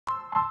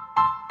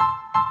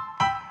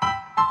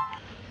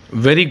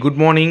Very good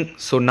morning.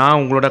 So now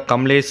உங்களோட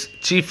Kamlesh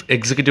Chief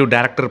Executive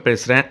Director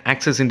பேசுகிறேன்.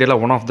 Access Indiaல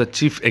one of the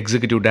Chief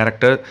Executive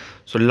Director.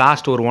 So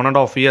last ஒரு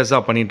 1.5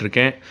 இயர்ஸாக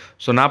பண்ணிகிட்ருக்கேன்.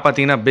 So நான்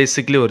பார்த்தீங்கன்னா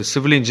பேசிக்லி ஒரு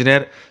சிவில்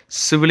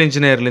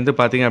இன்ஜினியர்லேருந்து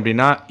பார்த்தீங்க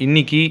அப்படின்னா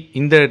இன்றைக்கி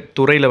இந்த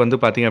துறையில் வந்து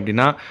பார்த்தீங்க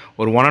அப்படின்னா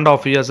ஒரு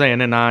 1.5 இயர்ஸாக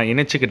என்ன நான்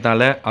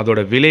இணைச்சிக்கிட்டால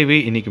அதோட விளைவு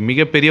இன்றைக்கி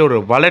மிகப்பெரிய ஒரு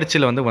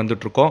வளர்ச்சியில்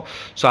வந்துட்டுருக்கோம்.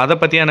 ஸோ அதை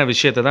பற்றியான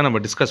விஷயத்தை தான்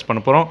நம்ம டிஸ்கஸ்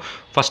பண்ண போகிறோம்.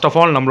 ஃபர்ஸ்ட் ஆஃப்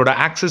ஆல் நம்மளோட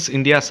ஆக்சிஸ்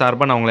இந்தியா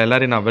சார்பாக நான் உங்களை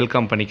எல்லாரையும் நான்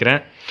வெல்கம்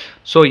பண்ணிக்கிறேன்.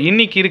 ஸோ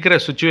இன்றைக்கி இருக்கிற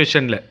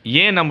சுச்சுவேஷனில்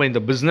ஏன் நம்ம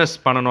இந்த பிஸ்னஸ்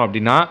பண்ணணும்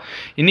அப்படின்னா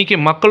இன்றைக்கி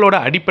மக்களோட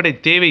அடிப்படை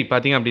தேவை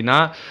பார்த்திங்க அப்படின்னா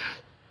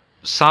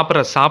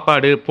சாப்பிட்ற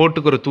சாப்பாடு,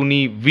 போட்டுக்கிற துணி,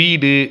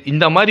 வீடு,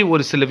 இந்த மாதிரி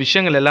ஒரு சில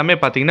விஷயங்கள் எல்லாமே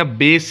பார்த்திங்கன்னா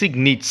பேசிக்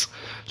நீட்ஸ்.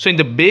 ஸோ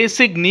இந்த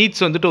பேசிக்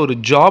நீட்ஸ் வந்துட்டு ஒரு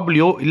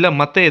ஜாப்லையோ இல்லை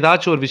மற்ற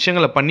ஏதாச்சும் ஒரு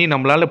விஷயங்களை பண்ணி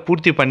நம்மளால்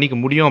பூர்த்தி பண்ணிக்க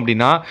முடியும்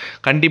அப்படின்னா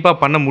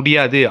கண்டிப்பாக பண்ண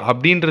முடியாது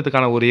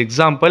அப்படின்றதுக்கான ஒரு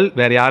எக்ஸாம்பிள்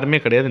வேறு யாருமே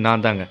கிடையாது,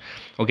 நான் தாங்க.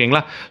 ஓகேங்களா?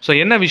 ஸோ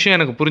என்ன விஷயம்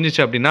எனக்கு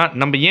புரிஞ்சிச்சு அப்படின்னா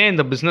நம்ம ஏன்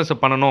இந்த பிஸ்னஸை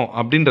பண்ணணும்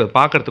அப்படின்றத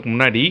பார்க்குறதுக்கு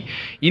முன்னாடி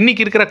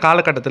இன்றைக்கி இருக்கிற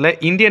காலகட்டத்தில்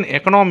இந்தியன்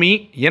எக்கனாமி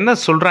என்ன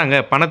சொல்கிறாங்க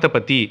பணத்தை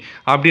பற்றி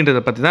அப்படின்றத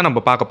பற்றி தான்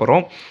நம்ம பார்க்க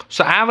போகிறோம்.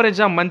 ஸோ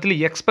ஆவரேஜாக மந்த்லி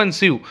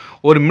எக்ஸ்பென்சிவ்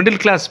ஒரு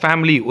மிடில் கிளாஸ்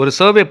ஃபேமிலி ஒரு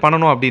சர்வே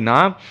பண்ணணும் அப்படின்னா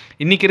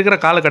இன்றைக்கி இருக்கிற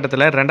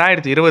காலகட்டத்தில்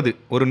 2020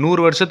 ஒரு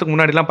 100 வருஷத்துக்கு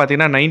முன்னாடிலாம்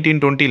பார்த்தீங்கன்னா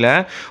 1920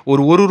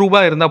 ஒரு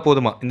 ₹1 இருந்தால்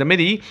போதுமா.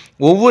 இந்தமாரி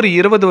ஒவ்வொரு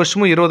 20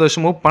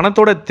 வருஷமும்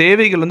பணத்தோட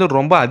தேவைகள் வந்து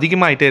ரொம்ப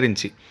அதிகமாகிட்டே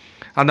இருந்துச்சு.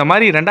 அந்த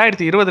மாதிரி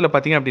 2020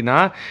 பார்த்தீங்க அப்படின்னா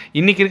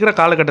இன்றைக்கி இருக்கிற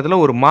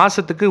காலகட்டத்தில் ஒரு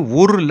மாதத்துக்கு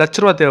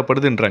 ₹1,00,000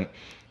 தேவைப்படுதுன்றாங்க.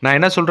 நான்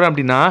என்ன சொல்கிறேன்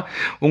அப்படின்னா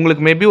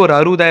உங்களுக்கு மேபி ஒரு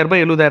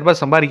 ₹60,000 ₹70,000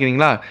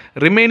 சம்பாதிக்கிறீங்களா,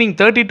 ரிமைனிங்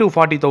 30,000 to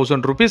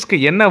 40,000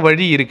 ருபீஸ்க்கு என்ன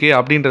வழி இருக்குது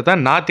அப்படின்றத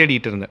நான்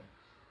தேடிட்டு இருந்தேன்.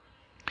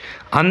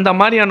 அந்த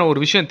மாதிரியான ஒரு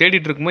விஷயம்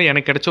தேடிட்டு இருக்கும்போது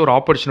எனக்கு கிடைச்ச ஒரு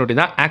ஆப்பர்ச்சுனிட்டி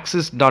தான்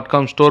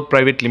axis.com ஸ்டோர்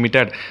பிரைவேட்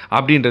லிமிடெட்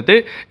அப்படின்றது.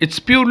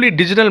 It's purely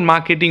digital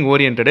marketing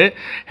oriented.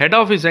 Head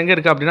office எங்கே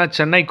இருக்குது அப்படின்னா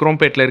சென்னை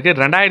குரோம்பேட்டில் இருக்குது.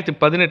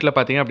 2018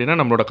 பார்த்தீங்க அப்படின்னா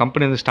நம்மளோட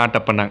கம்பெனி வந்து ஸ்டார்ட்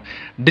அப் பண்ணாங்க.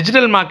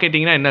 டிஜிட்டல்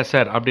மார்க்கெட்டிங்னா என்ன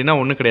சார் அப்படின்னா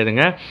ஒன்றும்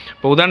கிடையாதுங்க.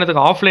 இப்போ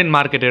உதாரணத்துக்கு ஆஃப்லைன்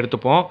மார்க்கெட்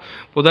எடுத்துப்போம்.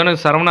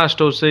 உதாரணத்துக்கு சரவணா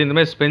ஸ்டோர்ஸ்,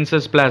 இந்தமாதிரி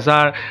Spencer's plaza,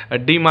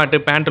 DMart,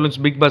 Pantaloons,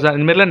 big பஜார்,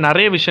 இந்தமாரிலாம்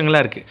நிறைய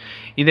விஷயங்கள்லாம் இருக்குது.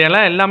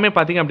 இதெல்லாம் எல்லாமே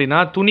பார்த்தீங்க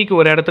அப்படின்னா துணிக்கு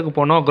ஒரு இடத்துக்கு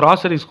போனோம்,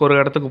 கிராசரிஸ்க்கு ஒரு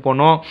இடத்துக்கு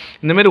போனோம்,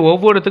 இந்தமாரி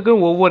ஒவ்வொரு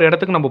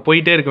இடத்துக்கு நம்ம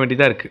போயிட்டே இருக்க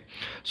வேண்டியதாக இருக்குது.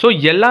 ஸோ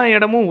எல்லா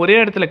இடமும் ஒரே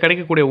இடத்துல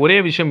கிடைக்கக்கூடிய ஒரே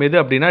விஷயம் எது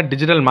அப்படின்னா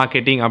டிஜிட்டல்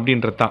மார்க்கெட்டிங்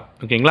அப்படின்றது தான்.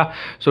 ஓகேங்களா?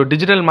 ஸோ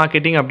டிஜிட்டல்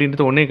மார்க்கெட்டிங்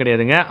அப்படின்றது ஒன்றே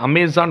கிடையாதுங்க.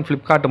 அமேசான்,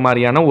 ஃப்ளிப்கார்ட்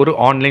மாதிரியான ஒரு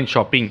ஆன்லைன்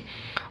ஷாப்பிங்,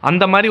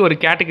 அந்த மாதிரி ஒரு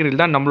கேட்டகரியில்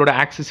தான் நம்மளோட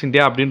ஆக்சிஸ்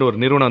இந்தியா அப்படின்ற ஒரு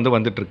நிறுவனம்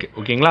வந்துட்டுருக்கு.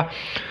 ஓகேங்களா?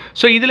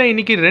 ஸோ இதில்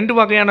இன்றைக்கி 2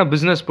 வகையான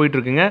பிஸ்னஸ்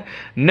போயிட்டுருக்குங்க.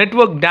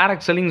 நெட்வொர்க்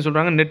டைரக்ட் செல்லிங்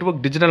சொல்கிறாங்க,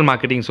 நெட்வொர்க் டிஜிட்டல்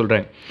மார்க்கெட்டிங்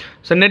சொல்கிறாங்க.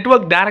 ஸோ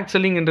நெட்வொர்க் டைரக்ட்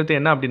செல்லிங்கிறது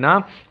என்ன அப்படின்னா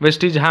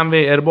வெஸ்டீஜ்,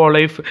 ஹாம்வே, எர்போ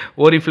லைஃப்,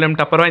 ஓரிஃப்ளேம்,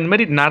 டப்பர்வா, இந்த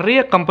மாதிரி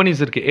நிறைய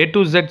கம்பெனிஸ் இருக்குது. A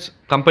to Z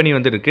கம்பெனி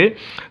வந்து இருக்குது.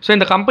 ஸோ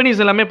இந்த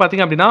கம்பெனிஸ் எல்லாமே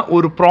பார்த்திங்க அப்படின்னா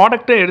ஒரு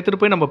ப்ராடக்ட்டை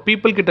எடுத்துகிட்டு போய் நம்ம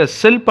பீப்புள் கிட்ட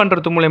செல்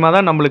பண்ணுறது மூலயமா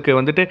தான் நம்மளுக்கு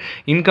வந்துட்டு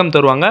இன்கம்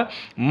தருவாங்க.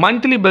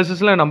 மந்த்லி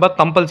பேசிஸில் நம்ம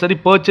கம்பல்சரி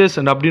பர்ச்சேஸ்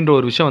அப்படின்ற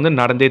ஒரு விஷயம் வந்து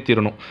நடந்தே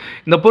தீரணும்.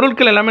 இந்த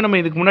பொருட்கள் எல்லாமே நம்ம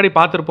இதுக்கு முன்னாடி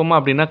பார்த்துருப்போமா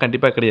அப்படின்னா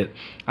கண்டிப்பாக கிடையாது.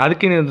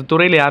 அதுக்கு இந்த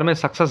துறையில் யாருமே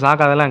சக்ஸஸ்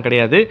ஆகாதெல்லாம்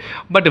கிடையாது.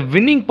 பட்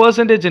வின்னிங்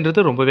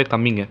பர்சன்டேஜ்ன்றது ரொம்பவே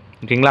கம்மிங்க.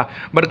 ஓகேங்களா?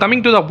 But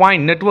coming to the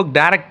point, network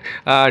direct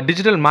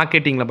digital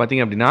மார்க்கெட்டிங்கில்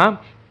பார்த்தீங்க அப்படின்னா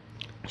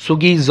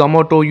ஸ்விக்கி,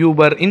 ஜொமேட்டோ,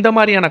 யூபர், இந்த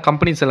மாதிரியான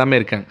கம்பெனிஸ் எல்லாமே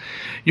இருக்காங்க.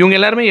 இவங்க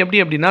எல்லாருமே எப்படி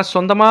அப்படின்னா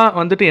சொந்தமாக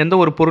வந்துட்டு எந்த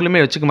ஒரு பொருளுமே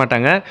வச்சுக்க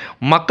மாட்டாங்க.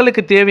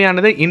 மக்களுக்கு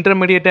தேவையானதை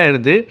இன்டர்மீடியேட்டாக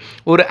இருந்து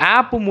ஒரு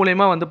ஆப்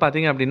மூலயமா வந்து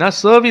பார்த்திங்க அப்படின்னா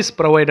சர்வீஸ்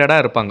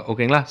ப்ரொவைடடாக இருப்பாங்க.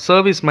 ஓகேங்களா?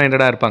 சர்வீஸ்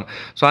மைண்டடாக இருப்பாங்க.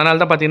 ஸோ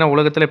அதனால தான் பார்த்தீங்கன்னா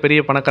உலகத்தில்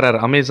பெரிய பணக்காரர்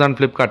அமேசான்,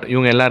 ஃப்ளிப்கார்ட்,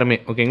 இவங்க எல்லாருமே.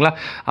 ஓகேங்களா?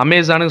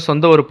 அமேசானுக்கு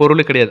சொந்த ஒரு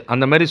பொருள் கிடையாது.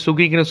 அந்த மாதிரி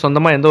ஸ்விக்கிக்குன்னு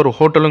சொந்தமாக எந்த ஒரு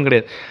ஹோட்டலும்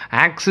கிடையாது.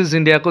 ஆக்சிஸ்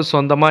இந்தியாவுக்கு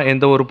சொந்தமாக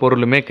எந்த ஒரு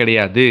பொருளுமே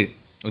கிடையாது.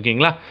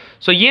 ஓகேங்களா?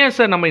 ஸோ ஏன்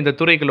சார் நம்ம இந்த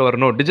துறைக்குள்ளே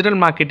வரணும், டிஜிட்டல்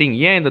மார்க்கெட்டிங்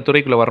ஏன் இந்த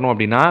துறைக்குள்ளே வரணும்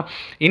அப்படின்னா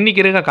இன்றைக்கி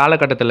இருக்க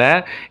காலகட்டத்தில்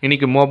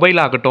இன்றைக்கி மொபைல்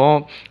ஆகட்டும்,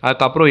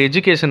 அதுக்கப்புறம்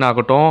எஜுகேஷன்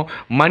ஆகட்டும்,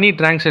 மணி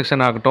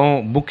டிரான்சாக்ஷன் ஆகட்டும்,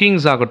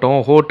 புக்கிங்ஸ் ஆகட்டும்,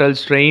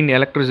 hotels, train,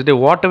 electricity,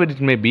 what ever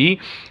it may be,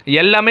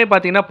 எல்லாமே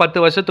பார்த்திங்கன்னா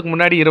 10 வருஷத்துக்கு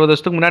முன்னாடி 20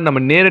 வருஷத்துக்கு முன்னாடி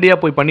நம்ம நேரடியாக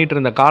போய் பண்ணிகிட்டு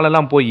இருந்த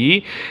காலெல்லாம் போய்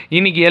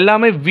இன்றைக்கி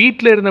எல்லாமே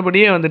வீட்டில்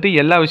இருந்தபடியே வந்துட்டு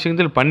எல்லா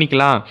விஷயங்களும்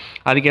பண்ணிக்கலாம்.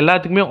 அதுக்கு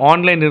எல்லாத்துக்குமே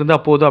ஆன்லைன்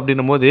இருந்தால் போதும்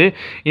அப்படின்னும் போது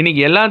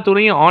இன்றைக்கி எல்லா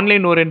துறையும்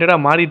ஆன்லைன் ஓரியன்டாக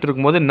மாறிட்டு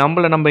இருக்கும்போது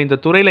நம்ம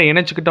இந்த துறையில்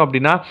இணைச்சிக்கிட்டோம்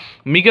அப்படின்னா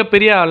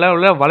மிகப்பெரிய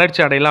அளவில்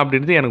வளர்ச்சி அடையலாம்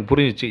அப்படின்றது எனக்கு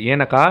புரிஞ்சிச்சு.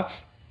 ஏன்னாக்கா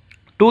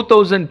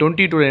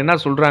 2022 என்ன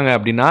சொல்கிறாங்க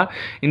அப்படின்னா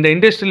இந்த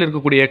இண்டஸ்ட்ரியில்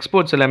இருக்கக்கூடிய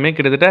எக்ஸ்போர்ட்ஸ் எல்லாமே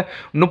கிட்டத்தட்ட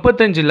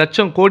 35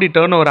 லட்சம் கோடி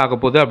டர்ன் ஓவர் ஆக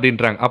போகுது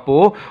அப்படின்றாங்க.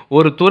 அப்போது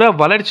ஒரு துறை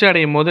வளர்ச்சி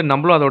அடையும் போது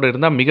நம்மளும் அதோட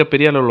இருந்தால்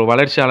மிகப்பெரிய அளவில்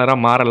வளர்ச்சியாளராக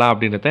மாறலாம்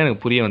அப்படின்றத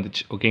எனக்கு புரிய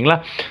வந்துச்சு. ஓகேங்களா?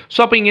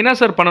 ஸோ அப்போ இங்கே என்ன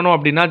சார் பண்ணணும்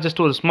அப்படின்னா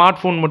ஜஸ்ட் ஒரு ஸ்மார்ட்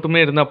ஃபோன்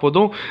மட்டுமே இருந்தால்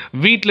போதும்,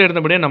 வீட்டில்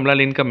இருந்தபடியே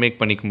நம்மளால் இன்கம் மேக்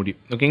பண்ணிக்க முடியும்.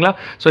 ஓகேங்களா?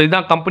 ஸோ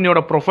இதுதான்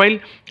கம்பெனியோட profile,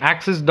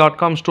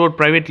 axis.com store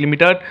private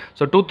limited.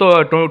 So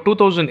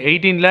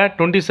 2018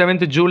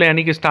 27 July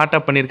அன்றைக்கி ஸ்டார்ட்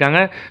அப்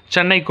பண்ணியிருக்காங்க.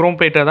 சென்னை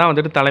குரோம்பேட்டை தான்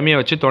வந்துட்டு தலைமையை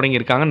வச்சு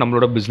தொடங்கியிருக்காங்க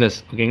நம்மளோட பிஸ்னஸ்.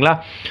 ஓகேங்களா?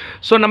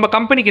 ஸோ நம்ம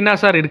கம்பெனிக்கு என்ன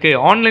சார் இருக்குது,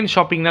 ஆன்லைன்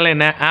ஷாப்பிங்னால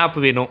என்ன ஆப்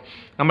வேணும்,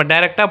 நம்ம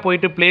டைரெக்டாக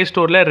போயிட்டு ப்ளே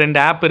ஸ்டோரில் 2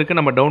 ஆப் இருக்குது,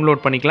 நம்ம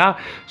டவுன்லோட் பண்ணிக்கலாம்.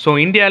 ஸோ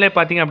இந்தியாவிலே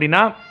பார்த்திங்க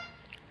அப்படின்னா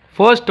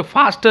first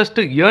fastest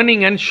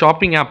earning and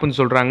shopping ஆப்னு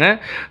சொல்கிறாங்க.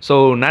 ஸோ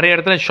நிறைய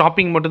இடத்துல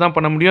ஷாப்பிங் மட்டும் தான்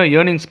பண்ண முடியும்,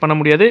 ஏர்னிங்ஸ் பண்ண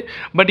முடியாது.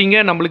 பட்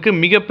இங்கே நம்மளுக்கு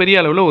மிகப்பெரிய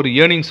அளவில் ஒரு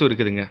ஏர்னிங்ஸும்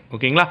இருக்குதுங்க.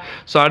 ஓகேங்களா?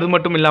 ஸோ அது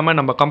மட்டும் இல்லாமல்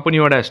நம்ம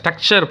கம்பெனியோட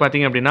ஸ்ட்ரக்சர்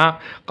பார்த்திங்க அப்படின்னா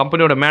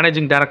கம்பெனியோட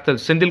managing director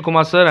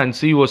Senthilkumar sir and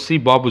CO C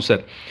Babu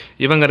sir,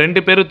 இவங்க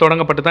 2 பேரும்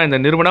தொடங்கப்பட்டு தான் இந்த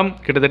நிறுவனம்.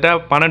 கிட்டத்தட்ட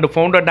 12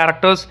 founder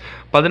directors,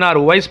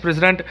 16 vice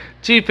president,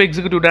 chief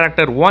executive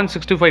director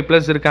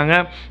 165+ இருக்காங்க.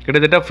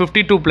 கிட்டத்தட்ட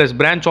 52+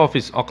 பிரான்ச்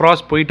ஆஃபீஸ்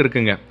அக்ராஸ் போயிட்டு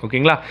இருக்குங்க.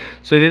 ஓகேங்களா?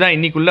 ஸோ இதுதான்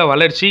இன்னைக்குள்ள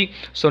வளர்ச்சி.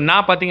 ஸோ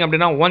நான் பார்த்தீங்க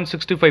அப்படின்னா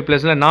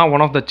 165+ல நான்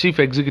one of the chief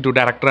executive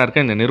டைரக்டராக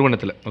இருக்கேன் இந்த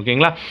நிறுவனத்தில்.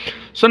 ஓகேங்களா?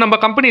 ஸோ நம்ம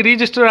கம்பெனி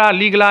ரிஜிஸ்டராக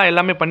லீகலாக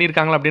எல்லாமே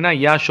பண்ணியிருக்காங்களா அப்படின்னா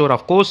யா sure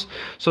of course.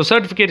 So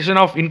certification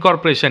of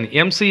incorporation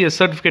MCS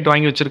certificate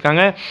வாங்கி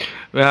வச்சுருக்காங்க.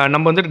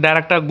 நம்ம வந்துட்டு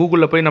டேரெக்டாக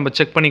கூகுளில் போய் நம்ம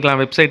செக் பண்ணிக்கலாம்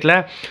வெப்சைட்டில்.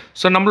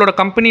 ஸோ நம்மளோட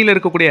கம்பெனியில்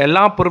இருக்கக்கூடிய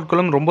எல்லா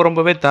பொருட்களும்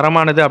ரொம்பவே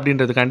தரமானது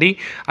அப்படின்றதுக்காண்டி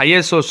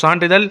ISO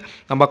சான்றிதழ்,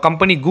 நம்ம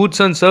company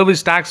goods and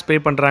service tax பே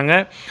பண்ணுறாங்க.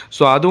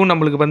 ஸோ அதுவும்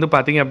நம்மளுக்கு வந்து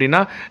பார்த்திங்க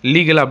அப்படின்னா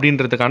லீகல்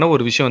அப்படின்றதுக்கான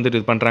ஒரு விஷயம் வந்துட்டு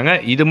இது பண்ணுறாங்க.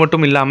 இது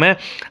மட்டும் இல்லாமல்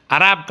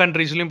அரேப்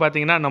கண்ட்ரீஸ்லையும்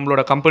பார்த்திங்கன்னா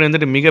நம்மளோட கம்பெனி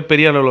வந்துட்டு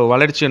மிகப்பெரிய அளவில்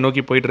வளர்ச்சியை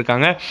நோக்கி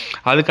போயிட்டுருக்காங்க.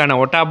 அதுக்கான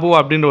ஒட்டாபு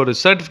அப்படின்ற ஒரு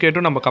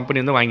சர்டிஃபிகேட்டும் நம்ம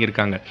கம்பெனி வந்து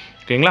வாங்கியிருக்காங்க.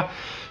 ஓகேங்களா?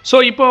 ஸோ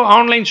இப்போ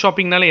ஆன்லைன்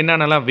ஷாப்பிங்னால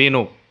என்னென்னலாம்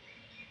வேணும்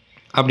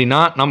அப்படின்னா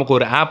நமக்கு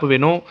ஒரு ஆப்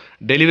வேணும்,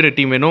 டெலிவரி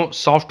டீம் வேணும்,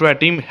 சாஃப்ட்வேர்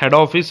டீம், ஹெட்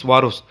ஆஃபீஸ்,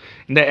 வார்ஹவுஸ்,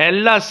 இந்த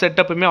எல்லா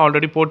செட்டப்புமே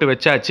ஆல்ரெடி போட்டு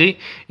வச்சாச்சு.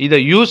 இதை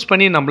யூஸ்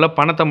பண்ணி நம்மள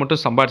பணத்தை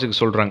மட்டும் சம்பாதிச்சுக்க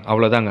சொல்கிறாங்க.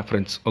 அவ்வளோதாங்க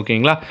ஃப்ரெண்ட்ஸ்.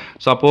 ஓகேங்களா?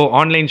 ஸோ அப்போது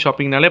ஆன்லைன்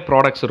ஷாப்பிங்னாலே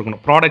ப்ராடக்ட்ஸ்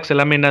இருக்கணும். ப்ராடக்ட்ஸ்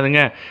எல்லாமே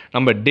என்னதுங்க,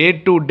 நம்ம டே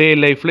டு டே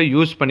லைஃப்பில்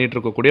யூஸ் பண்ணிகிட்டு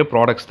இருக்கக்கூடிய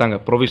ப்ராடக்ட்ஸ் தாங்க.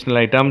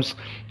 Provisional items,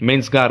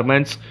 men's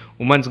garments,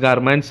 women's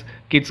garments,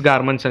 kids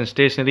garments and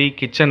stationary,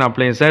 kitchen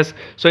appliances.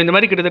 So இந்த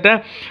மாதிரி கிட்டத்தட்ட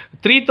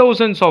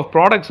 3000 ஆஃப்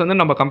ப்ராடக்ட்ஸ் வந்து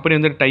நம்ம கம்பெனி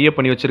வந்து டைப்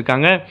பண்ணி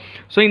வச்சுருக்காங்க.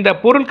 ஸோ இந்த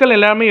பொருட்கள்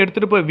எல்லாமே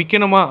எடுத்துகிட்டு போய்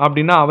விற்கணுமா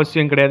அப்படின்னா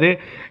அவசியம் கிடையாது.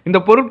 இந்த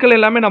பொருட்கள்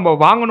எல்லாமே நம்ம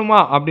வாங்கணுமா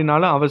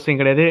அப்படின்னாலும் அவசியம்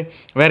கிடையாது.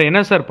 வேறு என்ன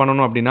சார்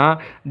பண்ணணும் அப்படின்னா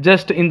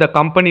ஜஸ்ட் இந்த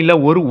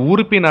கம்பெனியில் ஒரு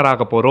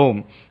உறுப்பினராக போகிறோம்,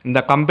 இந்த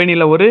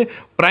கம்பெனியில் ஒரு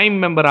ப்ரைம்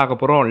மெம்பர் ஆக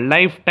போகிறோம்,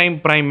 லைஃப் டைம்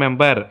ப்ரைம்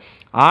மெம்பர்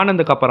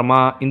ஆனதுக்கு அப்புறமா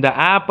இந்த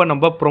ஆப்பை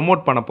நம்ம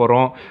ப்ரொமோட் பண்ண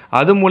போகிறோம்.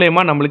 அது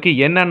மூலயமா நம்மளுக்கு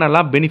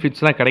என்னென்னலாம்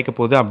பெனிஃபிட்ஸ்லாம் கிடைக்க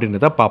போகுது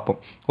அப்படின்றத பார்ப்போம்.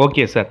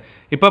 ஓகே சார்,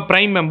 இப்போ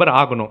ப்ரைம் மெம்பர்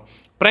ஆகணும்.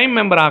 ப்ரைம்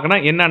மெம்பர் ஆகினா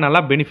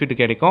என்னென்னலாம் பெனிஃபிட்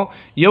கிடைக்கும்,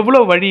 எவ்வளோ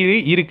வழி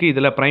இருக்குது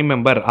இதில் ப்ரைம்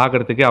மெம்பர்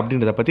ஆகிறதுக்கு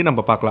அப்படின்றத பற்றி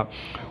நம்ம பார்க்கலாம்.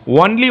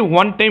 Only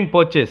one time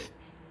purchase,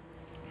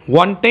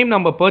 one time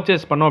நம்ம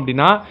பர்ச்சேஸ் பண்ணோம்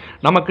அப்படின்னா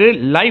நமக்கு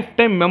லைஃப்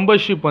டைம்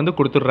மெம்பர்ஷிப் வந்து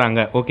கொடுத்துட்றாங்க.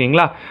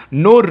 ஓகேங்களா?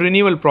 No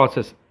renewal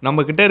process.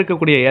 நம்மக்கிட்ட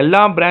இருக்கக்கூடிய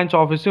எல்லா பிரான்ச்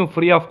ஆஃபீஸும்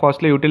ஃப்ரீ ஆஃப்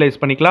காஸ்ட்டில் யூட்டிலைஸ்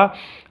பண்ணிக்கலாம்.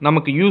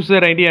 நமக்கு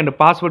யூசர் ஐடி அண்ட்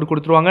பாஸ்வேர்டு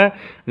கொடுத்துருவாங்க.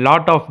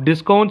 Lot of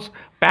discounts,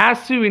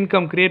 passive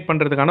income create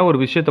பண்ணுறதுக்கான ஒரு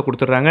விஷயத்தை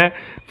கொடுத்துட்றாங்க.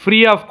 ஃப்ரீ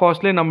ஆஃப்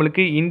காஸ்ட்லேயே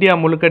நம்மளுக்கு இந்தியா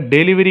முழுக்க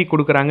டெலிவரி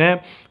கொடுக்குறாங்க.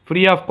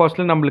 ஃப்ரீ ஆஃப்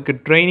காஸ்ட்டில் நம்மளுக்கு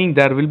training,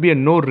 there will be a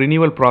no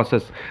renewal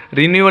process.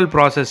 Renewal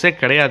ப்ராசஸே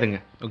கிடையாதுங்க.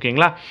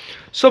 ஓகேங்களா?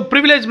 ஸோ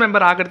ப்ரிவிலேஜ்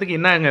மெம்பர் ஆகிறதுக்கு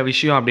என்னங்க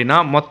விஷயம் அப்படின்னா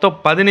மொத்தம்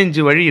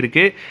 15 வழி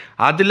இருக்குது.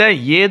 அதில்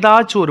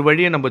ஏதாச்சும் ஒரு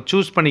வழியை நம்ம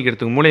சூஸ்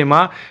பண்ணிக்கிறதுக்கு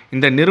மூலயமா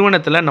இந்த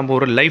நிறுவனத்தில் நம்ம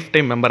ஒரு லைஃப்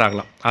டைம் மெம்பர்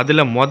ஆகலாம்.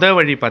 அதில்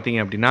வழி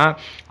பார்த்திங்க அப்படின்னா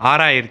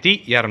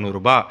 6200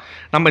 ரூபாய்.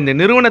 நம்ம இந்த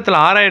நிறுவனத்தில்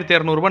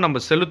 6200 ரூபாய்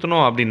நம்ம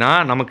செலுத்தணும் அப்படின்னா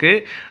நமக்கு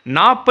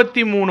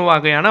 43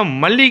 வகையான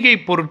மளிகை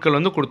பொருட்கள்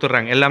வந்து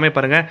கொடுத்துட்றாங்க. எல்லாமே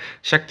பாருங்கள்,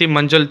 சக்தி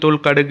மஞ்சள்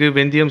தூள், கடுகு,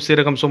 வெந்தயம்,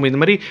 சீரகம், சோம்பு,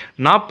 இந்த மாதிரி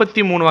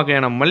 43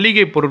 வகையான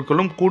மளிகை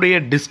பொருட்களும்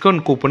கூடிய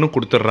டிஸ்கவுண்ட் கூப்பனும்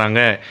கொடுத்துட்றாங்க.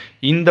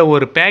 இந்த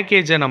ஒரு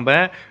பேக்கேஜை நம்ம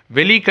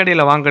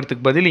வெளிக்கடையில்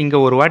வாங்கிறதுக்கு பதில் இங்கே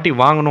ஒரு வாட்டி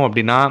வாங்கணும்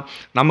அப்படின்னா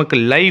நமக்கு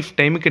லைஃப்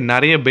டைமுக்கு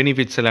நிறைய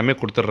பெனிஃபிட்ஸ் எல்லாமே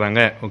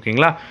கொடுத்துட்றாங்க.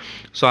 ஓகேங்களா?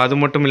 ஸோ அது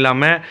மட்டும்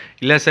இல்லாமல்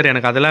இல்லை சார்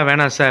எனக்கு அதெல்லாம்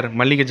வேணாம் சார்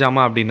மளிகை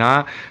ஜாமான் அப்படின்னா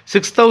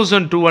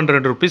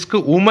 6200 ருபீஸ்க்கு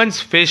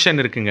உமன்ஸ் ஃபேஷன்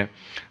இருக்குங்க.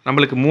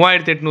 நம்மளுக்கு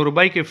 3800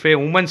 ரூபாய்க்கு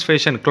உமன்ஸ்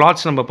ஃபேஷன்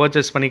கிளாத்ஸ் நம்ம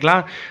பர்ச்சேஸ்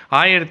பண்ணிக்கலாம்.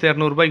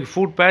 1200 ரூபாய்க்கு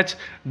ஃபுட் பேட்ச்,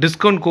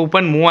 டிஸ்கவுண்ட்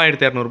கூப்பன்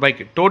 3200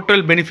 ரூபாய்க்கு.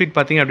 டோட்டல் பெனிஃபிட்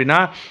பார்த்திங்க அப்படின்னா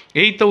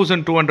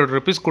 8200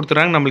 ருபீஸ்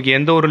கொடுத்துறாங்க. நம்மளுக்கு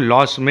எந்த ஒரு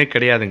லாஸுமே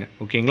கிடையாதுங்க.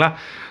 ஓகேங்களா?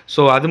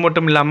 ஸோ அது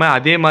மட்டும் இல்லாமல்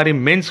அதே மாதிரி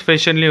மென்ஸ்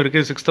ஃபேஷன்லேயும்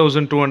இருக்குது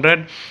 6200.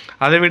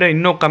 அதை விட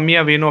இன்னும்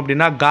கம்மியாக வேணும்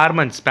அப்படின்னா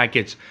கார்மெண்ட்ஸ்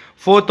பேக்கேஜ்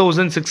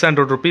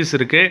 4600 ருபீஸ்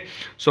இருக்குது.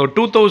 ஸோ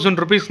 2000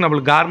 ருபீஸ்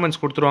நம்மளுக்கு கார்மெண்ட்ஸ்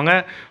கொடுத்துருவாங்க.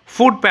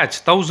 ஃபுட் பேட்ச்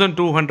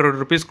 1200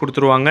 ருபீஸ்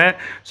கொடுத்துருவாங்க.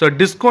 ஸோ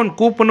டிஸ்கவுண்ட்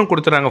கூப்பனும்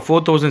கொடுத்துறாங்க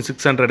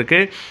 4600க்கு.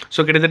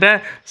 ஸோ கிட்டத்தட்ட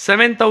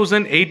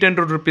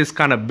 7800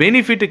 ருபீஸ்க்கான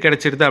பெனிஃபிட்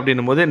கிடைச்சிருது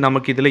அப்படின்னும் போது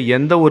நமக்கு இதில்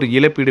எந்த ஒரு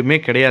இழப்பீடுமே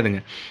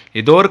கிடையாதுங்க.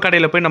 ஏதோ ஒரு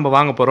கடையில் போய் நம்ம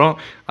வாங்க போகிறோம்,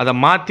 அதை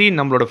மாற்றி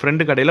நம்மளோட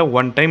ஃப்ரெண்டு கடையில்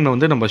ஒன் டைம்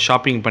வந்து நம்ம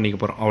ஷாப்பிங் பண்ணிக்க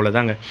போகிறோம்.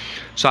 அவ்வளோதாங்க.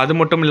 ஸோ அது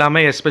மட்டும்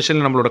இல்லாமல்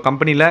எஸ்பெஷலி நம்மளோட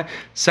கம்பெனியில்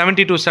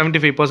 70 to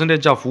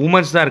 75% ஆஃப்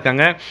உமன்ஸ் தான்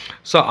இருக்காங்க.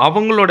 ஸோ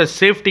அவங்களோட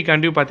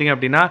சேஃப்டிக்காண்டி பார்த்திங்க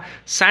அப்படின்னா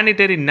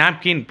சானிடரி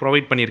நாப்கின்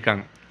ப்ரொவைட்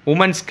பண்ணியிருக்காங்க.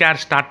 உமன்ஸ் கேர்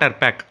ஸ்டார்டர்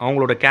பேக்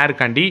அவங்களோட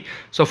கேருக்காண்டி.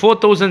 ஸோ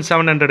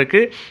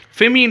 4700க்கு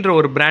ஃபெமின்ற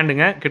ஒரு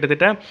பிராண்டுங்க.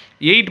 கிட்டத்தட்ட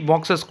 8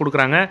 பாக்ஸஸ்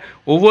கொடுக்குறாங்க.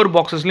 ஒவ்வொரு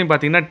பாக்ஸஸ்லையும்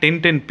பார்த்தீங்கன்னா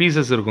 10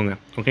 பீசஸ் இருக்குங்க.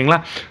 ஓகேங்களா?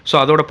 ஸோ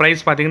அதோட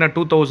ப்ரைஸ் பார்த்தீங்கன்னா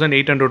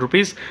 2800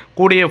 ருபீஸ்.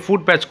 கூடிய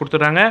ஃபுட் பேட்ச்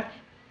கொடுத்துட்றாங்க.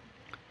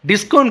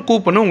 டிஸ்கவுண்ட்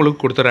கூப்பனும் உங்களுக்கு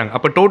கொடுத்துட்றாங்க.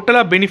 அப்போ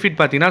டோட்டலாக பெனிஃபிட்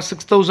பார்த்தீங்கன்னா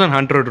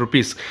 6100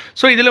 ருபீஸ்.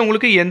 ஸோ இதில்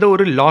உங்களுக்கு எந்த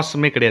ஒரு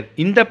லாஸுமே கிடையாது.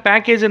 இந்த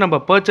பேக்கேஜை நம்ம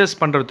பர்ச்சேஸ்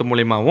பண்ணுறது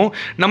மூலியமாகவும்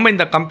நம்ம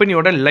இந்த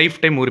கம்பெனியோட லைஃப்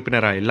டைம்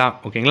உறுப்பினர் ஆகிடலாம்.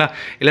 ஓகேங்களா?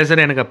 இல்லை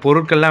சார் எனக்கு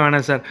பொருட்கள்லாம்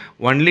வேணாம் சார்,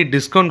 ஒன்லி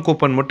டிஸ்கவுண்ட்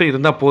கூப்பன் மட்டும்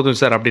இருந்தால் போதும்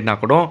சார் அப்படின்னா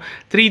கூட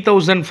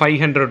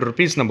 3500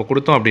 ருபீஸ் நம்ம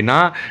கொடுத்தோம் அப்படின்னா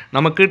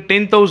நமக்கு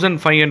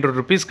 10,500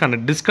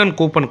 ருபீஸ்க்கான டிஸ்கவுண்ட்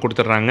கூப்பன்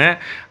கொடுத்துட்றாங்க.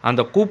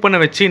 அந்த கூப்பனை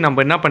வச்சு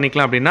நம்ம என்ன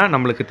பண்ணிக்கலாம் அப்படின்னா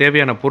நம்மளுக்கு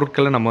தேவையான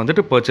பொருட்களை நம்ம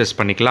வந்துட்டு பர்ச்சேஸ்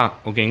பண்ணிக்கலாம்.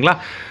 ஓகேங்களா?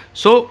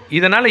 ஸோ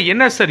இதனால்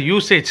என்ன சார்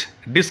யூசேஜ்,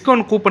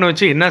 டிஸ்கவுண்ட் கூப்பனை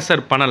வச்சு என்ன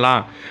சார்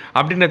பண்ணலாம்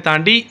அப்படின்னு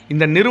தாண்டி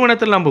இந்த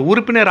நிறுவனத்தில் நம்ம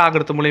உறுப்பினர்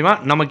ஆகிறது மூலிமா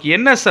நமக்கு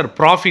என்ன sir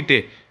profit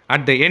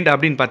at the end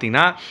அப்படின்னு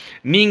பார்த்தீங்கன்னா,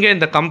 நீங்கள்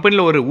இந்த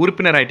கம்பெனியில் ஒரு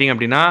உறுப்பினர் ஆகிட்டீங்க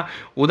அப்படின்னா,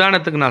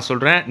 உதாரணத்துக்கு நான்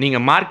சொல்கிறேன்,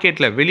 நீங்கள்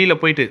மார்க்கெட்டில் வெளியில்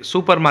போயிட்டு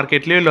சூப்பர்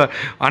மார்க்கெட்லேயோ இல்லை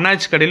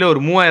அனாஜ் கடையில் ஒரு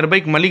 3000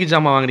 ரூபாய்க்கு மளிகை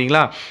ஜாமான்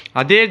வாங்குறீங்களா,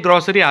 அதே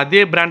க்ராசரி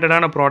அதே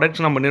பிராண்டடான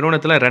ப்ராடக்ட்ஸ் நம்ம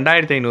நிறுவனத்தில்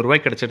 2500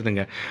 ரூபாய்க்கு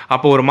கிடச்சிருதுங்க.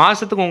 அப்போ ஒரு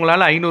மாதத்துக்கு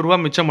உங்களால் 500 ரூபா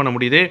மிச்சம் பண்ண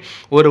முடியுது.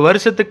 ஒரு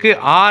வருஷத்துக்கு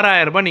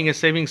 6000 ரூபாய் நீங்கள்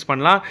சேவிங்ஸ்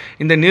பண்ணலாம்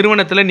இந்த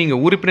நிறுவனத்தில்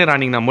நீங்கள் உறுப்பினர்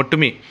ஆனீங்கன்னா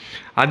மட்டுமே.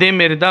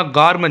 அதேமாரி தான்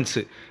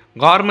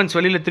கார்மெண்ட்ஸ்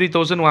வெளியில்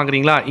 3000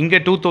 வாங்குறீங்களா, இங்கே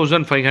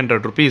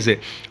 2500 ருபீஸு.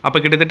 அப்போ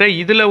கிட்டத்தட்ட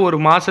இதில் ஒரு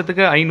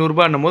மாதத்துக்கு 500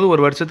 ரூபான்னும் போது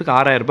ஒரு வருஷத்துக்கு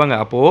 6000 ரூபாங்க.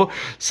 அப்போது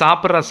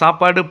சாப்பிட்ற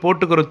சாப்பாடு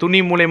போட்டுக்கிற துணி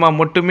மூலயமா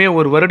மட்டுமே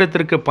ஒரு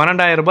வருடத்திற்கு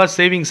 12000 ரூபாய்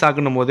சேவிங்ஸ்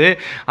ஆகணும் போது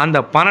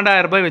அந்த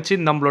 12000 ரூபாய்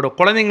வச்சு நம்மளோட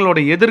குழந்தைங்களோட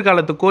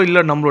எதிர்காலத்துக்கோ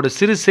இல்லை நம்மளோட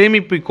சிறு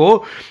சேமிப்புக்கோ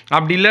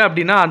அப்படி இல்லை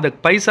அப்படின்னா அந்த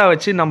பைசா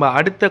வச்சு நம்ம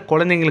அடுத்த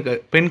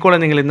குழந்தைங்களுக்கு, பெண்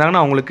குழந்தைங்கள்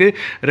இருந்தாங்கன்னா அவங்களுக்கு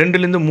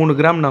 2 to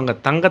 3 கிராம்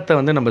நாங்கள் தங்கத்தை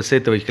வந்து நம்ம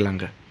சேர்த்து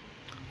வைக்கலாங்க.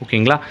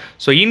 ஓகேங்களா?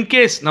 ஸோ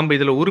இன்கேஸ் நம்ம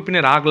இதில்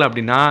உறுப்பினர் ஆகலை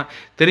அப்படின்னா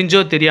தெரிஞ்சோ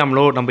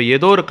தெரியாமலோ நம்ம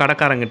ஏதோ ஒரு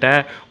கடைக்காரங்கிட்ட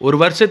ஒரு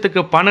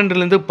வருஷத்துக்கு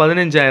 12,000 to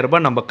 15,000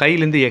 ரூபாய் நம்ம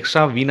கையிலேருந்து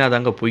எக்ஸ்ட்ரா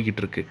வீணாதாங்க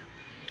போய்கிட்டு இருக்கு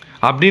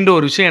அப்படின்ற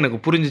ஒரு விஷயம் எனக்கு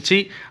புரிஞ்சிச்சு.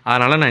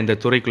 அதனால் நான் இந்த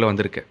துறைக்குள்ளே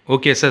வந்திருக்கேன்.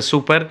 ஓகே சார்,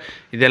 சூப்பர்,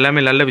 இது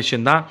எல்லாமே நல்ல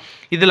விஷயந்தான்.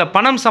 இதில்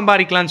பணம்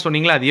சம்பாதிக்கலான்னு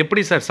சொன்னீங்களா, அது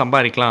எப்படி சார்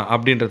சம்பாதிக்கலாம்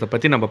அப்படின்றத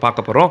பற்றி நம்ம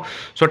பார்க்க போகிறோம்.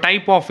 So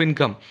type of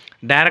income,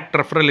 direct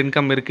referral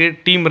income இருக்குது,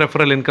 டீம்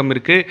ரெஃபரல் இன்கம்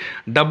இருக்குது,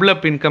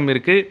 டெவலப் இன்கம்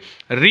இருக்குது,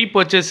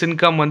 ரீபர்ச்சேஸ்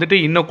இன்கம் வந்துட்டு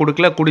இன்னும்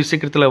கொடுக்கல, கூடிய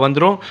சீக்கிரத்தில்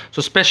வந்துடும்.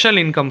 ஸோ ஸ்பெஷல்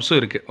இன்கம்ஸும்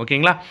இருக்குது.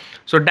 ஓகேங்களா?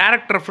 ஸோ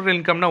டைரக்ட் ரெஃபரல்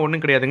இன்கம்னா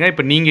ஒன்றும் கிடையாதுங்க.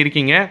 இப்போ நீங்கள்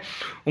இருக்கீங்க,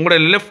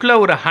 உங்களோட லெஃப்ட்டில்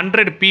ஒரு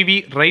 100 PV,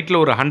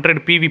 ரைட்டில் ஒரு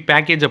 100 PV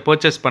பேக்கேஜை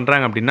பர்ச்சேஸ்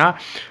பண்ணுறாங்க அப்படின்னா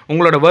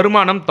உங்களோட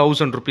வருமானம்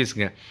 1000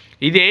 ருபீஸுங்க.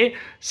 இதே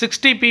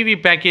 60 PV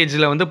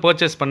பேக்கேஜில் வந்து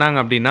பர்ச்சேஸ் பண்ணாங்க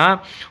அப்படின்னா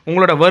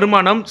உங்களோட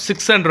வருமானம்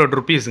 600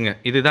 ருபீஸுங்க.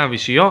 இதுதான்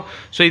விஷயம்.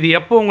 ஸோ இது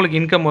எப்போ உங்களுக்கு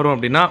இன்கம் வரும்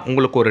அப்படின்னா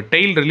உங்களுக்கு ஒரு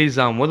டெய்ல் ரிலீஸ்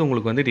ஆகும்போது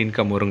உங்களுக்கு வந்துட்டு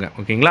இன்கம் வருங்க.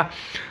 ஓகேங்களா?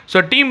 ஸோ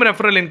டீம்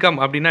ரெஃபரல் இன்கம்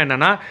அப்படின்னா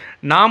என்னென்னா,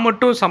 நான்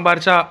மட்டும்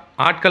சம்பாரிச்சா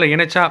ஆட்களை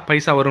இணைச்சா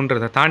பைசா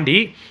வரும்ன்றதை தாண்டி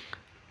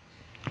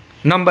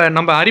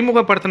நம்ம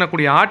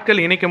அறிமுகப்படுத்தக்கூடிய ஆட்கள்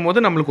இணைக்கும் போது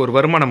நம்மளுக்கு ஒரு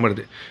வருமானம்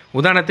வருது.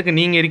 உதாரணத்துக்கு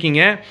நீங்கள்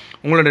இருக்கீங்க,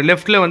 உங்களோட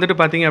லெஃப்ட்டில் வந்துட்டு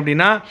பார்த்தீங்க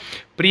அப்படின்னா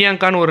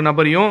பிரியாங்கான்னு ஒரு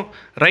நபரையும்,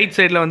 ரைட்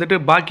சைடில் வந்துட்டு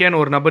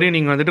பாக்கியான்னு ஒரு நபரையும்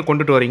நீங்கள் வந்துட்டு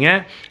கொண்டுட்டு வரீங்க.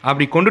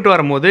 அப்படி கொண்டுட்டு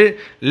வரும்போது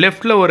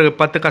லெஃப்ட்டில் ஒரு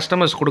 10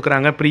 கஸ்டமர்ஸ்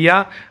கொடுக்குறாங்க பிரியா,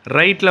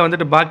 ரைட்டில்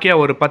வந்துட்டு பாக்கியா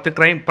ஒரு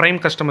 10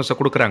 ப்ரைம் கஸ்டமர்ஸை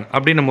கொடுக்குறாங்க.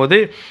 அப்படின்னும் போது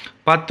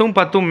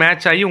 10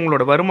 மேட்ச் ஆகி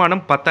உங்களோட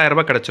வருமானம் 10,000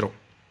 ரூபாய் கிடச்சிரும்.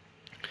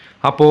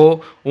 அப்போது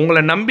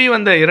உங்களை நம்பி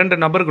வந்த 2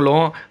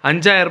 நபர்களும்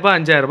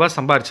 5,000 ரூபாய்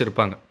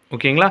சம்பாரிச்சிருப்பாங்க.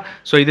 ஓகேங்களா?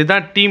 ஸோ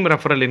இதுதான் டீம்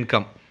ரெஃபரல்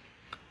இன்கம்.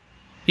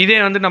 இதே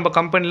வந்து நம்ம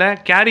கம்பெனியில்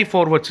கேரி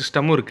ஃபார்வர்ட்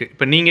சிஸ்டமும் இருக்குது.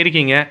 இப்போ நீங்கள்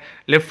இருக்கீங்க,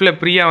 லெஃப்ட்டில்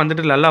பிரியா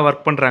வந்துட்டு நல்லா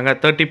ஒர்க் பண்ணுறாங்க,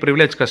 30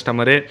 ப்ரிவிலேஜ்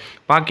கஸ்டமரு,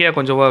 பாக்கியா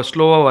கொஞ்சம்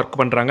ஸ்லோவாக ஒர்க்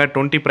பண்ணுறாங்க,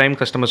 20 ப்ரைம்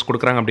கஸ்டமர்ஸ்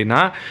கொடுக்குறாங்க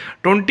அப்படின்னா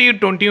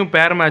 20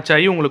 பேர் மேட்ச்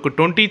ஆகி உங்களுக்கு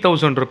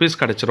 20,000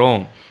 ருபீஸ்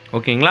கிடச்சிரும்.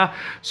 ஓகேங்களா?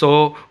 ஸோ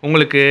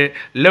உங்களுக்கு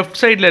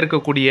லெஃப்ட் சைடில்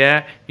இருக்கக்கூடிய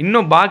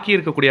இன்னும் பாக்கி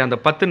இருக்கக்கூடிய அந்த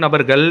 10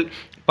 நபர்கள்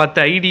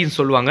 10 ஐடின்னு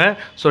சொல்லுவாங்க.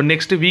 ஸோ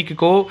நெக்ஸ்ட்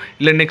வீக்குக்கோ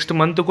இல்லை நெக்ஸ்ட்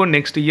மந்த்துக்கோ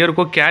நெக்ஸ்ட்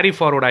இயருக்கோ கேரி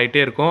ஃபார்வர்ட்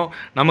ஆகிட்டே இருக்கும்.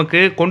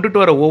 நமக்கு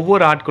கொண்டுட்டு வர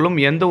ஒவ்வொரு ஆட்களும்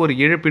எந்த ஒரு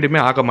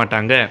இழப்பீடுமே ஆக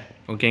மாட்டாங்க.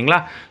 ஓகேங்களா?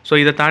 ஸோ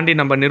இதை தாண்டி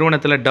நம்ம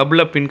நிறுவனத்தில்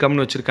டெவலப்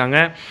இன்கம்னு வச்சுருக்காங்க.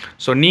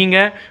 ஸோ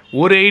நீங்கள்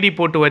ஒரு ஐடி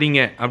போட்டு வரீங்க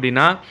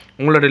அப்படின்னா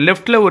உங்களோட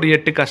லெஃப்ட்டில் ஒரு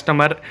 8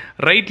 கஸ்டமர்,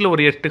 ரைட்டில்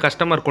ஒரு 8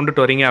 கஸ்டமர்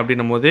கொண்டுட்டு வரீங்க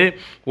அப்படின்னும் போது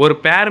ஒரு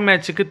பேர்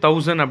மேட்ச்சுக்கு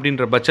 1000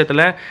 அப்படின்ற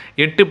பட்சத்தில்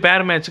 8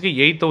 பேர் மேட்ச்சுக்கு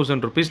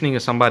 8,000 ருபீஸ்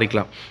நீங்கள்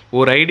சம்பாதிக்கலாம்.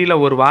 ஒரு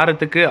ஐடியில் ஒரு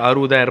வாரத்துக்கு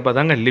 60,000 ரூபாய்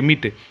தாங்க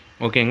லிமிட்டு.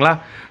 ஓகேங்களா?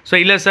 ஸோ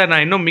இல்லை சார்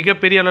நான் இன்னும்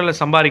மிகப்பெரிய அளவில்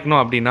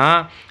சம்பாதிக்கணும் அப்படின்னா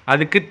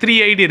அதுக்கு 3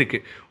 ஐடி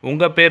இருக்குது.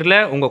 உங்கள் பேரில்,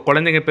 உங்கள்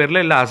குழந்தைங்க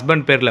பேரில், இல்லை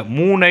ஹஸ்பண்ட் பேரில்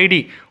 3 ID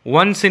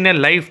once in a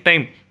life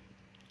time.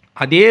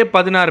 அதே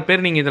 16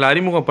 பேர் நீங்கள் இதில்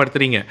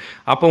அறிமுகப்படுத்துகிறீங்க.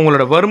 அப்போ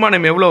உங்களோட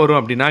வருமானம் எவ்வளோ வரும்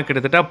அப்படின்னா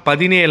கிட்டத்தட்ட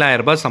 17,000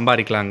 ரூபாய்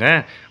சம்பாதிக்கலாங்க.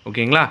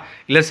 ஓகேங்களா?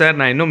 இல்லை சார்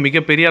நான் இன்னும்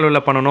மிகப்பெரிய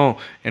அளவில் பண்ணணும்,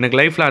 எனக்கு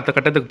லைஃப்பில் அடுத்த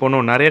கட்டத்துக்கு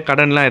போகணும், நிறைய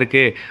கடன்லாம்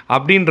இருக்குது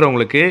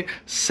அப்படின்றவங்களுக்கு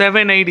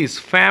 7 ஐடிஸ்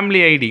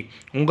ஃபேமிலி ஐடி,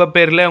 உங்கள்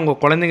பேரில், உங்கள்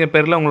குழந்தைங்க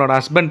பேரில், உங்களோட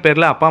ஹஸ்பண்ட்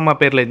பேரில், அப்பா அம்மா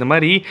பேரில், இந்த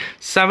மாதிரி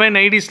 7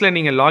 ஐடிஸில்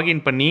நீங்கள்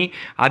லாகின் பண்ணி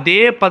அதே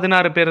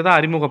 16 பேர் தான்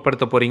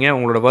அறிமுகப்படுத்த போகிறீங்க.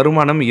 உங்களோட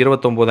வருமானம்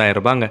 29,000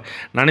 ரூபாங்க.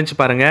 நினச்சி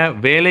பாருங்கள்,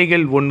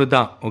 வேலைகள் ஒன்று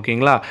தான்.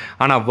 ஓகேங்களா?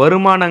 ஆனால்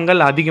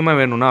வருமானங்கள் அதிகமாக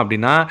வேணும்னா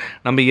அப்படின்னா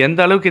நம்ம எந்த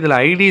அளவுக்கு இதில்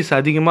ஐடிஸ்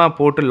அதிகமாக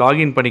போட்டு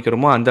லாகின்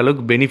பண்ணிக்கிறோமோ அந்த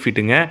அளவுக்கு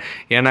பெனிஃபிட்டுங்க.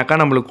 ஏன்னாக்கா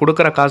நம்மளுக்கு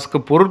கொடுக்குற காசுக்கு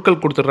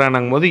பொருட்கள்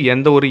கொடுத்துட்றாங்க போது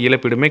எந்த ஒரு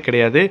இழப்பீடுமே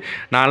கிடையாது.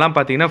 நான்லாம்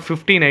பார்த்தீங்கன்னா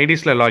 15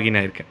 ஐடிஸில் லாகின்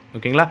ஆகிருக்கேன்.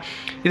 ஓகேங்களா?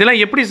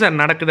 இதெல்லாம் எப்படி சார்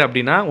நடக்குது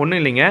அப்படின்னா ஒன்றும்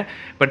இல்லைங்க.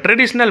 இப்போ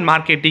ட்ரெடிஷ்னல்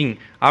மார்க்கெட்டிங்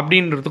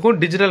அப்படின்றதுக்கும்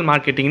டிஜிட்டல்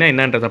மார்க்கெட்டிங்னா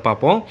என்னன்றதை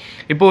பார்ப்போம்.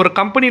 இப்போ ஒரு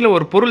கம்பெனியில்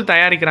ஒரு பொருள்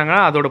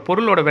தயாரிக்கிறாங்கன்னா அதோட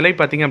பொருளோட விலை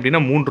பார்த்தீங்க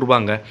அப்படின்னா 3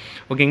 ரூபாங்க.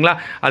 ஓகேங்களா?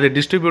 அது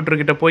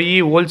டிஸ்ட்ரிபியூட்டர்கிட்ட போய்,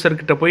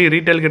 ஹோல்சேல்கிட்ட போய்,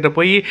 ரீட்டைல்கிட்ட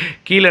போய்,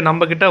 கீழே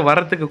நம்மக்கிட்ட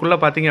வரத்துக்குள்ளே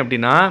பார்த்தீங்க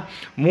அப்படின்னா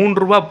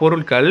 3 ரூபா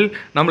பொருட்கள்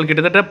நம்மளுக்கு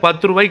கிட்டத்தட்ட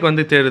 10 ரூபாய்க்கு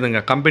வந்து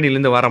தேடுதுங்க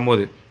கம்பெனிலேருந்து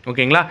வரும்போது.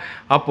 ஓகேங்களா?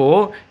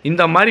 அப்போது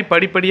இந்த மாதிரி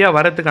படிப்படியாக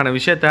வரதுக்கான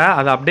விஷயத்த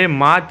அதை அப்படியே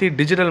மாற்றி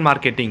டிஜிட்டல்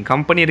மார்க்கெட்டிங்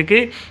கம்பெனி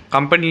இருக்குது,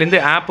 கம்பெனிலேருந்து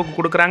ஆப்புக்கு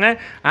கொடுக்குறாங்க,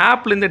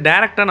 ஆப்லேருந்து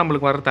டேரெக்டாக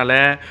நம்மளுக்கு வரதால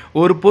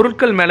ஒரு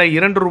பொருட்கள் மேலே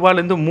 2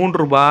 ரூபாலேருந்து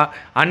 3 ரூபா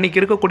அன்றைக்கி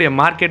இருக்கக்கூடிய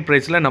மார்க்கெட்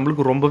ப்ரைஸில்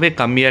நம்மளுக்கு ரொம்பவே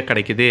கம்மியாக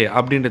கிடைக்குது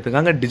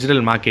அப்படின்றதுக்காக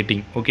டிஜிட்டல்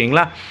மார்க்கெட்டிங்.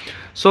 ஓகேங்களா?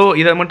 ஸோ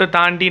இதை மட்டும்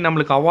தாண்டி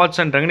நம்மளுக்கு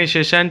அவார்ட்ஸ் அண்ட்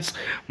ரெகனைசேஷன்ஸ்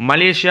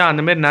மலேசியா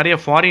அந்தமாரி நிறைய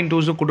ஃபாரின்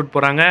டூர்ஸும் கூட்டிகிட்டு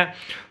போகிறாங்க.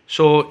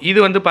 ஸோ இது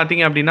வந்து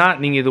பார்த்தீங்க அப்படின்னா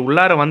நீங்கள் இது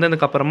உள்ளார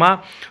வந்ததுக்கப்புறமா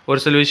ஒரு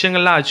சில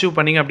விஷயங்கள்லாம் அச்சீவ்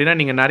பண்ணிங்க அப்படின்னா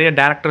நீங்கள் நிறைய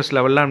டேரக்டர்ஸ்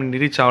லெவல்லாம்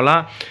ரீச்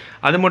ஆகலாம்.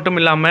 அது மட்டும்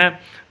இல்லாமல்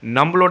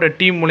நம்மளோட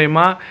டீம்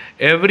மூலயமா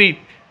every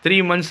 3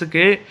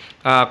 மந்த்ஸுக்கு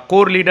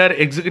core leader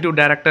executive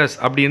directors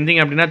அப்படி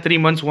இருந்தீங்க அப்படின்னா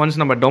 3 மந்த்ஸ் ஒன்ஸ்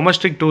நம்ம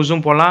டொமஸ்டிக்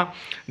டூர்ஸும் போகலாம்.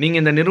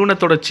 நீங்கள் இந்த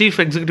நிறுவனத்தோட சீஃப்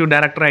எக்ஸிக்யூட்டிவ்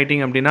டைரக்டர்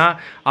ஆகிட்டிங்க அப்படின்னா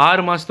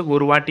 6 மாதத்துக்கு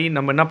ஒரு வாட்டி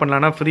நம்ம என்ன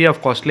பண்ணலாம்னா ஃப்ரீ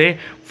ஆஃப் காஸ்ட்லேயே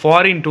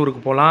ஃபாரின்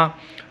டூருக்கு போகலாம்.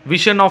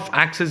 விஷன் ஆஃப்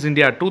ஆக்சிஸ்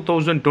இந்தியா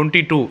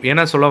 2022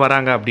 என்ன சொல்ல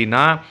வராங்க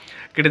அப்படின்னா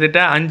கிட்டத்தட்ட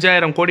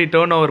 5000 கோடி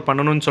டேர்ன் ஓவர்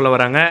பண்ணணும்னு சொல்ல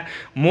வராங்க.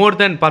 மோர்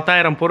தென்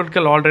 10,000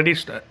 பொருட்கள் ஆல்ரெடி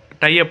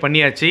டைப்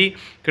பண்ணியாச்சு.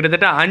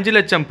 கிட்டத்தட்ட 5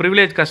 லட்சம்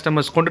ப்ரிவிலேஜ்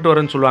கஸ்டமர்ஸ் கொண்டுட்டு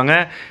வரேன்னு சொல்லுவாங்க.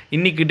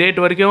 இன்றைக்கி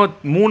டேட் வரைக்கும்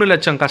 3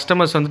 லட்சம்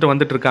கஸ்டமர்ஸ்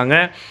வந்துட்டு இருக்காங்க.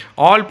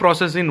 All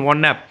process in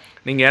one app.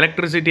 நீங்கள்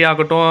எலக்ட்ரிசிட்டி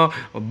ஆகட்டும்,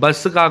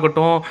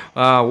 பஸ்ஸுக்காகட்டும்,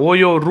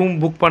 ஓயோ ரூம்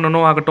புக்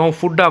பண்ணணும் ஆகட்டும்,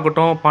 ஃபுட்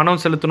ஆகட்டும், பணம்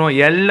செலுத்தணும்,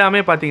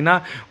 எல்லாமே பார்த்தீங்கன்னா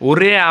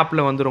ஒரே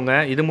ஆப்பில் வந்துடுங்க.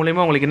 இது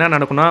மூலிமா உங்களுக்கு என்ன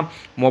நடக்கும்னா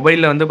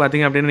மொபைலில் வந்து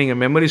பார்த்தீங்க அப்படின்னா நீங்கள்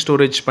மெமரி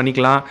ஸ்டோரேஜ்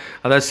பண்ணிக்கலாம்,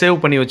 அதை சேவ்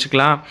பண்ணி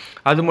வச்சுக்கலாம்.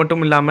 அது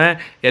மட்டும் இல்லாமல்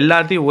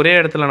எல்லாத்தையும் ஒரே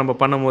இடத்துல நம்ம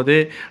பண்ணும்போது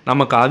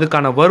நமக்கு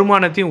அதுக்கான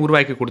வருமானத்தையும்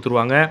உருவாக்கி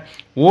கொடுத்துருவாங்க.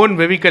 Own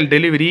vehicle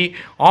delivery,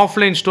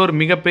 offline store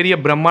மிகப்பெரிய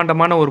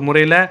பிரம்மாண்டமான ஒரு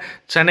முறையில்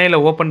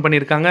சென்னையில் ஓப்பன்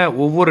பண்ணியிருக்காங்க.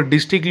 ஒவ்வொரு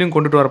டிஸ்ட்ரிக்ட்லையும்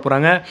கொண்டுட்டு வர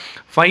போகிறாங்க.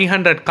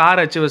 500 கார்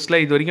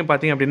அச்சீவர்ஸில் இது வரைக்கும்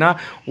பார்த்தீங்க அப்படின்னா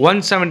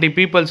 170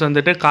 பீப்புள்ஸ்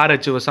வந்துட்டு கார்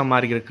அச்சீவர்ஸாக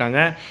மாறியிருக்காங்க.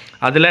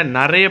 அதில்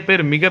நிறைய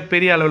பேர்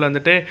மிகப்பெரிய அளவில்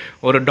வந்துட்டு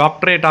ஒரு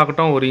டாக்டரேட்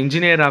ஆகட்டும், ஒரு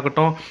இன்ஜினியர்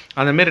ஆகட்டும்,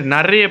 அந்தமாரி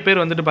நிறைய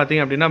பேர் வந்துட்டு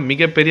பார்த்தீங்க அப்படின்னா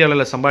மிகப்பெரிய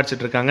அளவில்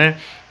சம்பாதிச்சிட்டு இருக்காங்க.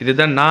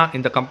 இதுதான் நான்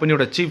இந்த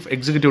கம்பெனியோட சீஃப்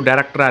எக்ஸிக்யூட்டிவ்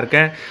டைரக்டராக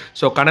இருக்கேன்.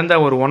 ஸோ கடந்த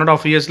ஒரு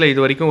 1.5 இயர்ஸில்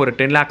இது வரைக்கும் ஒரு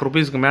 10 lakh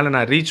rupeesக்கு மேலே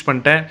நான் ரீச்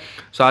பண்ணிட்டேன்.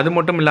 ஸோ அது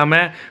மட்டும்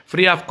இல்லாமல்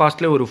ஃப்ரீ ஆஃப்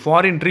காஸ்ட்லேயே ஒரு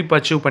ஃபாரின் ட்ரிப்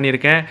அச்சீவ்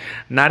பண்ணியிருக்கேன்.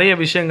 நிறைய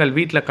விஷயங்கள்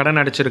வீட்டில்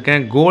கடன்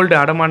அடைச்சிருக்கேன். கோல்டு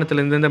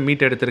அடமானத்துலேருந்து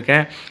மீட்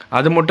எடுத்திருக்கேன்.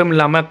 அது மட்டும்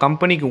இல்லாமல்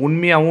கம்பெனிக்கு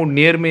உண்மையாகவும்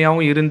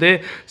நேர்மையாகவும் இருந்து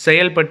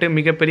செயல்பட்டு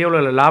மிகப்பெரிய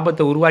ஒரு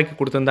லாபத்தை உருவாக்கி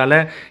கொடுத்ததால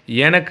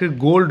எனக்கு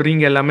கோல்டு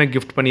ரிங் எல்லாமே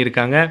கிஃப்ட்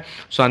பண்ணியிருக்காங்க.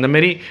 ஸோ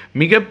அந்தமாரி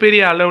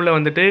மிகப்பெரிய அளவில்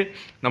வந்துட்டு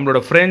நம்மளோட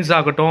ஃப்ரெண்ட்ஸ்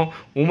ஆகட்டும்,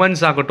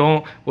 உமன்ஸ் ஆகட்டும்,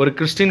 ஒரு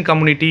கிறிஸ்டின்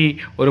கம்யூனிட்டி,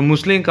 ஒரு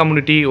முஸ்லீம்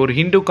கம்யூனிட்டி, ஒரு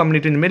ஹிந்து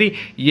கம்யூனிட்டி, இந்தமாரி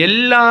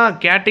எல்லா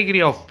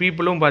கேட்டகரி ஆஃப்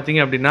பீப்புளும் பார்த்தீங்க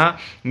அப்படின்னா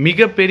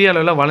மிகப்பெரிய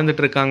அளவில்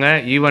வளர்ந்துட்டு இருக்காங்க.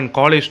 ஈவன்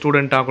காலேஜ்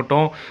ஸ்டூடெண்ட்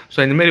ஆகட்டும். ஸோ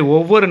இந்தமாரி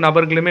ஒவ்வொரு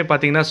நபர்களுமே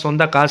பார்த்தீங்கன்னா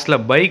சொந்த காசில்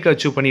பைக்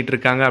அச்சீவ் பண்ணிகிட்டு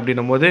இருக்காங்க.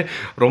 அப்படின்னும் போது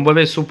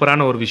ரொம்பவே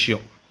சூப்பரான ஒரு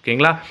விஷயம்.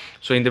 ஓகேங்களா?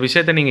 ஸோ இந்த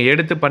விஷயத்தை நீங்கள்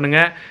எடுத்து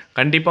பண்ணுங்கள்.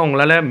 கண்டிப்பாக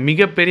உங்களால்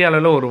மிகப்பெரிய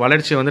அளவில் ஒரு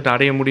வளர்ச்சி வந்துட்டு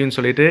அடைய முடியும்னு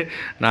சொல்லிட்டு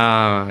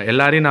நான்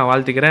எல்லாரையும்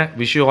வாழ்த்துக்கிறேன்.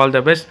 Wish you all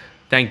the best.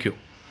 Thank you.